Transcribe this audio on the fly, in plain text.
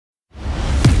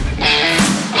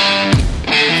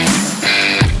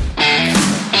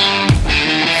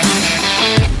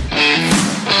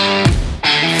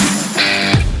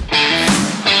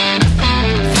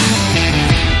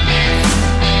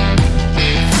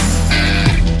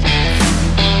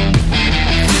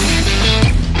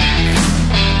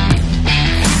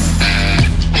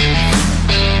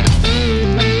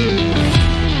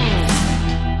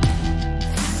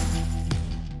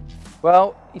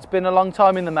Well, it's been a long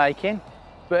time in the making,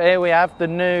 but here we have the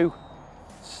new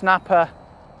snapper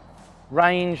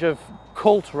range of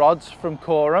cult rods from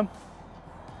Korum.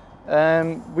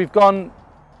 We've gone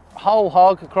whole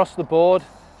hog across the board.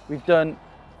 We've done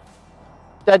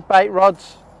dead bait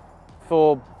rods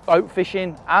for boat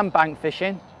fishing and bank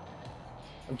fishing.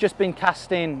 I've just been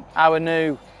casting our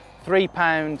new 3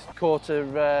 pound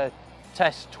quarter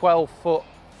test 12-foot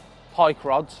pike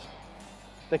rods.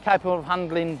 They're capable of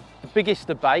handling the biggest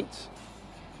of baits,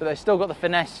 but they've still got the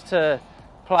finesse to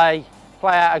play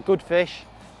out a good fish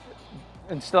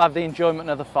and still have the enjoyment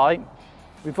of the fight.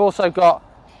 We've also got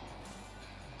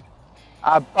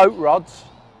our boat rods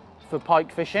for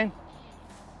pike fishing,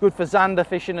 good for zander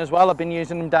fishing as well. I've been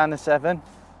using them down the Severn.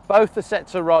 Both the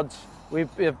sets of rods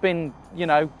have been, you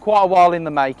know, quite a while in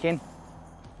the making.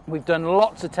 We've done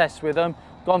lots of tests with them,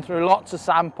 gone through lots of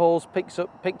samples, picked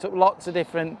up lots of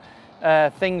different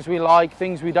things we like,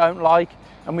 things we don't like,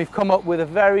 and we've come up with a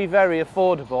very, very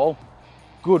affordable,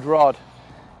 good rod.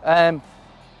 The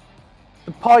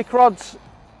pike rods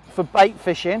for bait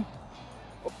fishing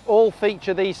all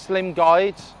feature these slim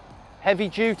guides, heavy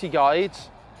duty guides,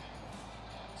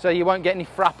 so you won't get any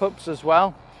frap ups as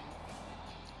well.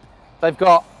 They've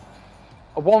got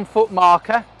a 1 foot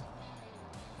marker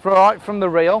right from the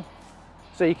reel,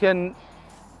 so you can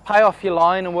pay off your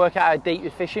line and work out how deep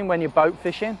you're fishing when you're boat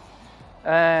fishing.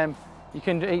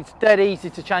 It's dead easy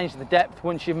to change the depth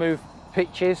once you move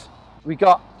pitches. We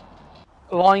got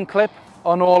a line clip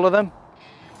on all of them,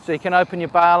 so you can open your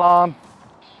bail arm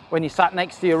when you're sat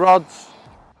next to your rods,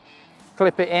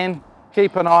 clip it in,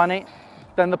 keep an eye on it,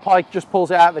 then the pike just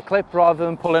pulls it out of the clip rather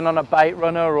than pulling on a bait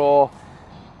runner or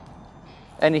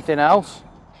anything else.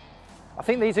 I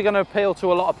think these are going to appeal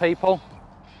to a lot of people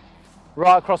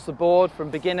right across the board, from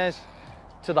beginners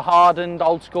to the hardened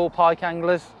old school pike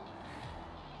anglers.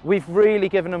 We've really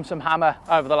given them some hammer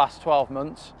over the last 12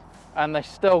 months and they're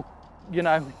still, you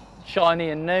know, shiny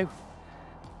and new.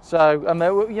 So, and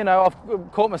you know,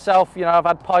 I've caught myself, you know, I've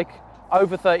had pike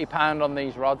over 30 pound on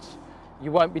these rods.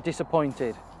 You won't be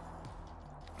disappointed.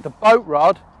 The boat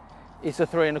rod is a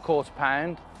 3 1/4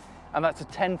 pound, and that's a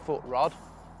 10-foot rod.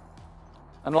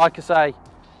 And like I say,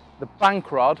 the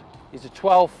bank rod is a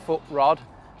 12-foot rod,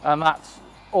 and that's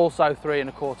also 3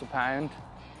 1/4 pound.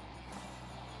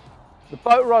 The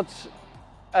boat rod's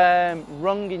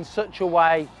rung in such a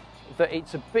way that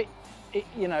it's a bit,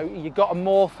 you know, you've got a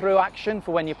more through action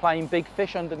for when you're playing big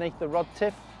fish underneath the rod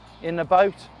tip in the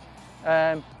boat,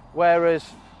 whereas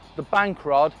the bank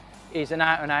rod is an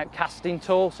out and out casting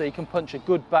tool, so you can punch a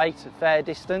good bait at fair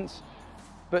distance.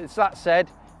 But as that said,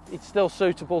 it's still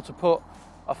suitable to put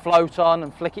a float on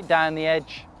and flick it down the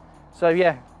edge. So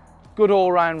yeah, good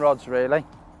all-round rods really.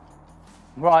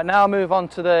 Right, now I'll move on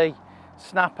to the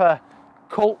snapper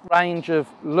cult range of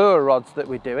lure rods that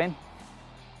we're doing.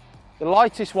 The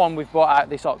lightest one we've brought out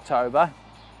this October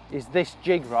is this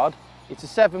jig rod. It's a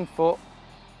 7-foot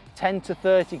 10 to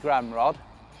 30 gram rod.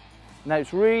 Now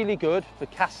it's really good for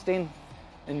casting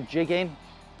and jigging.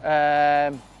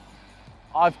 I've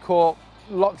caught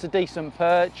lots of decent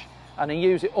perch and I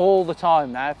use it all the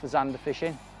time now for zander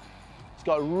fishing. It's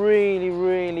got really,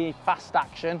 really fast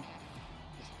action.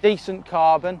 It's decent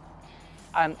carbon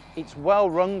and it's well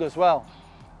rung as well.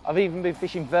 I've even been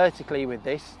fishing vertically with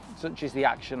this, such is the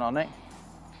action on it.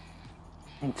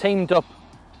 And teamed up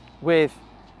with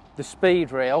the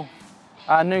speed reel.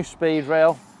 Our new speed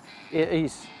reel, it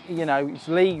is, you know, it's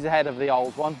leagues ahead of the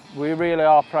old one. We really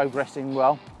are progressing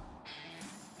well.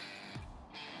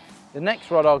 The next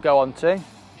rod I'll go on to,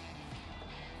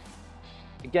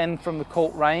 again from the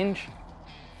cult range,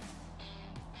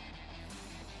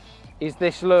 is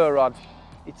this lure rod.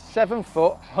 It's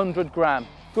 7-foot, 100 gram.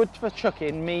 Good for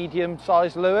chucking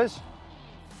medium-sized lures.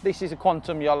 This is a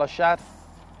quantum yellow shad.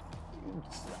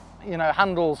 It's, you know,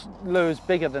 handles lures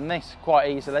bigger than this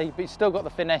quite easily, but it's still got the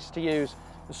finesse to use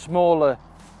a smaller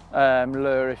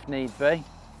lure if need be.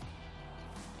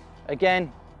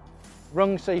 Again,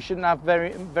 rung so you shouldn't have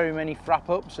very many frap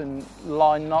ups and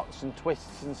line knots and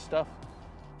twists and stuff.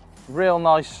 Real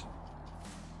nice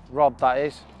rod that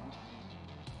is.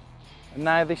 And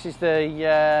now this is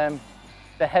the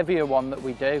heavier one that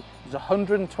we do. It's a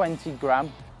 120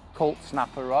 gram cult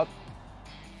snapper rod.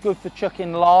 Good for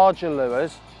chucking larger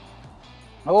lures.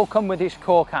 They all come with this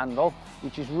cork handle,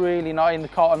 which is really nice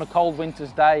on a cold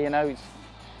winter's day. You know,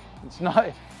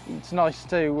 it's nice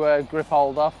to grip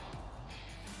hold of.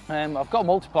 I've got a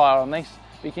multiplier on this,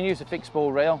 but you can use a fixed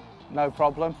ball reel, no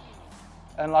problem.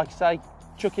 And like I say,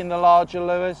 chucking the larger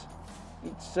lures.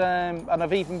 It's and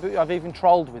I've even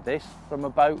trolled with this from a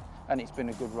boat, and it's been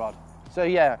a good rod. So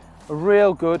yeah, A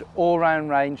real good all-round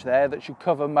range there that should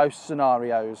cover most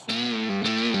scenarios.